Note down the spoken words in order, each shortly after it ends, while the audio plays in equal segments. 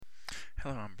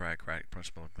Hello, I'm Brad Craddock,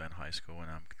 principal of Glenn High School, and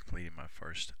I'm completing my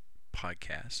first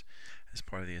podcast as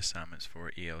part of the assignments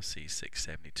for ELC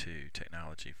 672,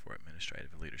 Technology for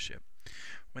Administrative Leadership.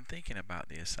 When thinking about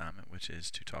the assignment, which is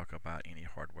to talk about any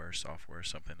hardware, software,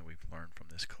 something that we've learned from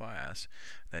this class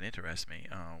that interests me,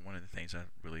 one of the things I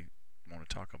really want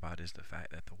to talk about is the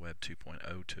fact that the Web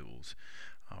 2.0 tools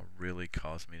really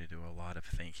caused me to do a lot of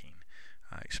thinking.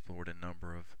 I explored a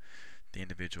number of the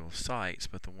individual sites,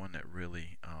 but the one that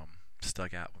really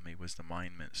stuck out with me was the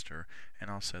MindMinster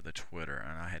and also the Twitter.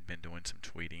 And I had been doing some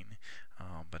tweeting,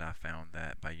 but I found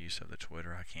that by use of the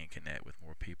Twitter, I can connect with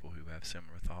more people who have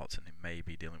similar thoughts and who may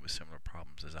be dealing with similar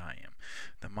problems as I am.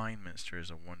 The MindMinster is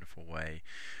a wonderful way,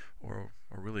 or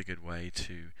a really good way,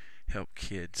 to help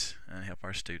kids and help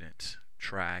our students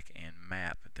track and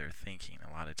map their thinking.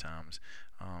 A lot of times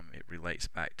it relates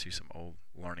back to some old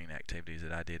learning activities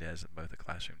that I did as both a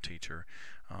classroom teacher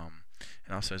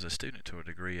and also as a student to a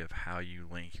degree, of how you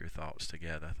link your thoughts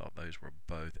together. I thought those were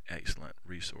both excellent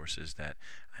resources that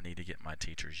I need to get my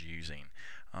teachers using.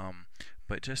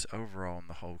 But just overall in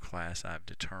the whole class, I've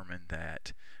determined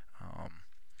that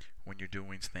when you're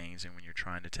doing things and when you're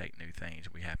trying to take new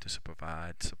things, we have to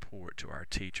provide support to our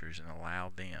teachers and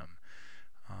allow them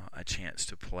a chance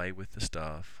to play with the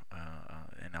stuff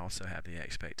and also have the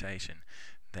expectation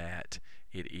that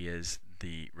it is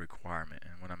the requirement.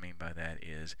 And what I mean by that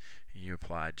is you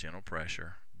apply gentle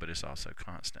pressure, but it's also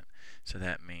constant. So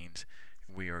that means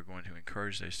we are going to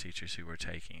encourage those teachers who are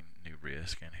taking new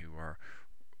risk and who are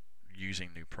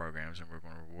using new programs, and we're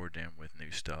going to reward them with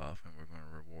new stuff, and we're going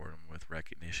to reward them with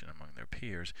recognition among their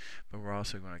peers, but we're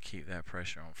also going to keep that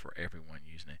pressure on for everyone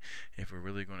using it. If we're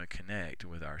really going to connect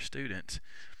with our students,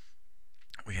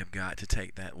 we have got to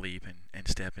take that leap and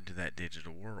step into that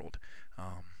digital world,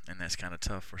 and that's kind of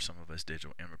tough for some of us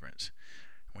digital immigrants.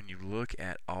 When you look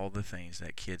at all the things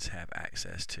that kids have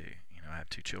access to, I have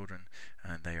two children,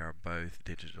 and they are both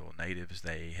digital natives.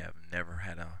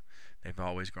 They've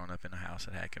always grown up in a house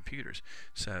that had computers.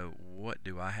 So what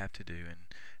do I have to do?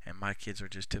 And my kids are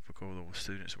just typical of the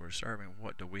students we're serving.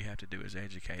 What do we have to do as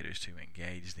educators to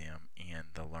engage them in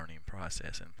the learning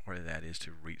process? And part of that is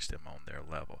to reach them on their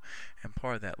level. And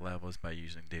part of that level is by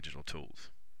using digital tools.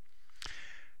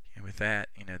 And with that,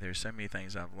 there's so many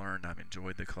things I've learned. I've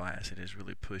enjoyed the class. It has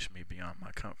really pushed me beyond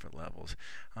my comfort levels.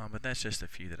 But that's just a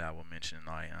few that I will mention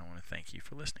tonight. And I want to thank you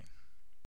for listening.